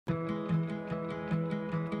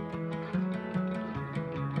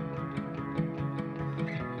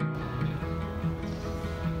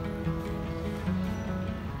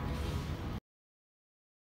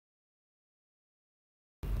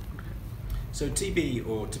So TB,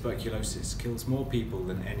 or tuberculosis, kills more people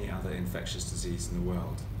than any other infectious disease in the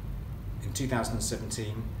world. In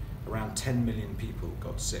 2017, around 10 million people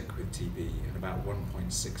got sick with TB and about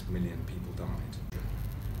 1.6 million people died.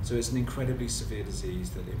 So it's an incredibly severe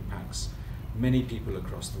disease that impacts many people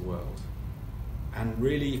across the world. And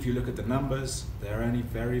really, if you look at the numbers, they're only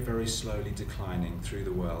very, very slowly declining through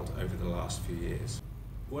the world over the last few years.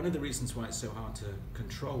 One of the reasons why it's so hard to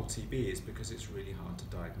control TB is because it's really hard to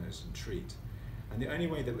diagnose and treat. And the only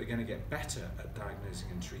way that we're going to get better at diagnosing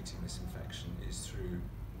and treating this infection is through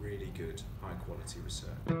really good, high-quality research.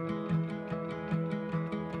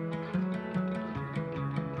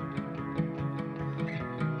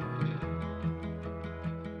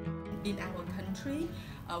 In our country,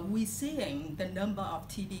 we're seeing the number of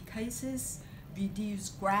TB cases reduce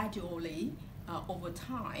gradually over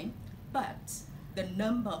time, but the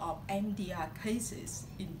number of MDR cases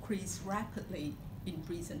increased rapidly in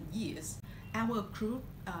recent years. Our group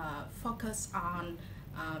focus on,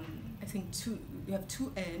 I think, we have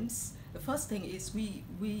two aims. The first thing is we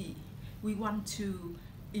want to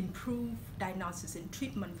improve diagnosis and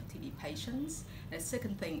treatment for TB patients. The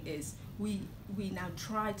second thing is we now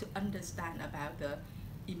try to understand about the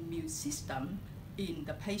immune system in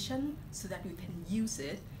the patient so that we can use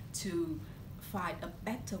it to find a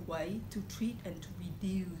better way to treat and to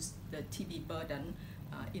reduce the TB burden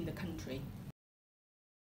in the country.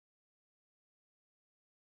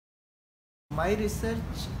 My research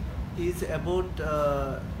is about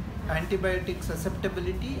antibiotic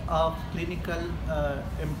susceptibility of clinical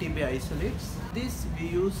MTB isolates. This we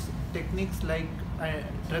use techniques like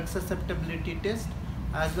drug susceptibility test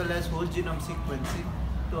as well as whole genome sequencing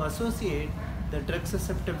to associate the drug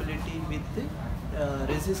susceptibility with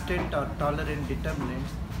resistant or tolerant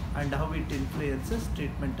determinants and how it influences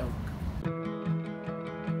treatment outcome.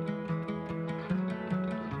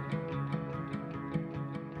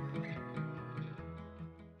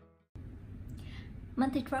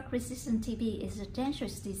 Multi-drug resistant TB is a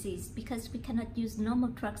dangerous disease because we cannot use normal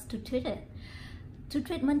drugs to treat it. To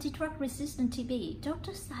treat multi-drug resistant TB,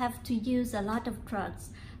 doctors have to use a lot of drugs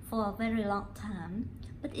for a very long time,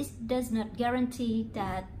 but it does not guarantee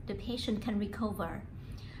that the patient can recover.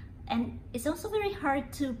 And it's also very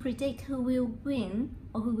hard to predict who will win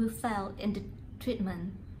or who will fail in the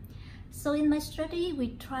treatment. So in my study,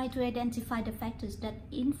 we try to identify the factors that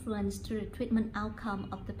influence the treatment outcome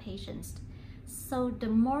of the patients. So the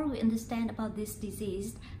more we understand about this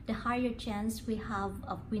disease, the higher chance we have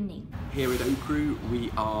of winning. Here at OUCRU, we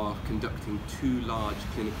are conducting 2 large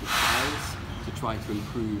clinical trials to try to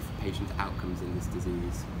improve patient outcomes in this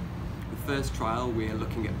disease. The first trial, we are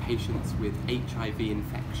looking at patients with HIV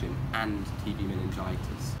infection and TB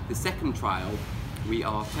meningitis. The second trial, we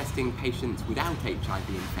are testing patients without HIV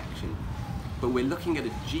infection, but we're looking at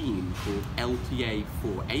a gene called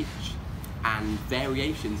LTA4H, and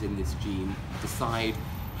variations in this gene decide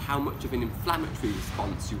how much of an inflammatory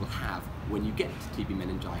response you will have when you get to TB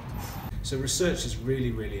meningitis. So research is really,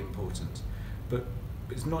 really important, but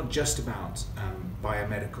it's not just about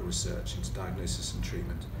biomedical research into diagnosis and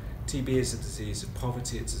treatment. TB is a disease of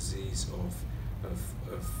poverty, it's a disease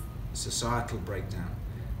of societal breakdown,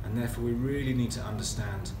 and therefore we really need to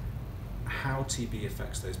understand how TB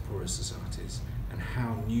affects those poorer societies and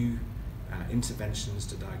how new interventions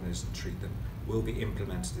to diagnose and treat them will be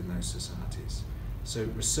implemented in those societies. So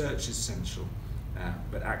research is essential,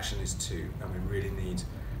 but action is too, and we really need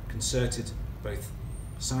concerted both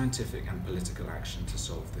scientific and political action to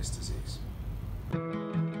solve this disease.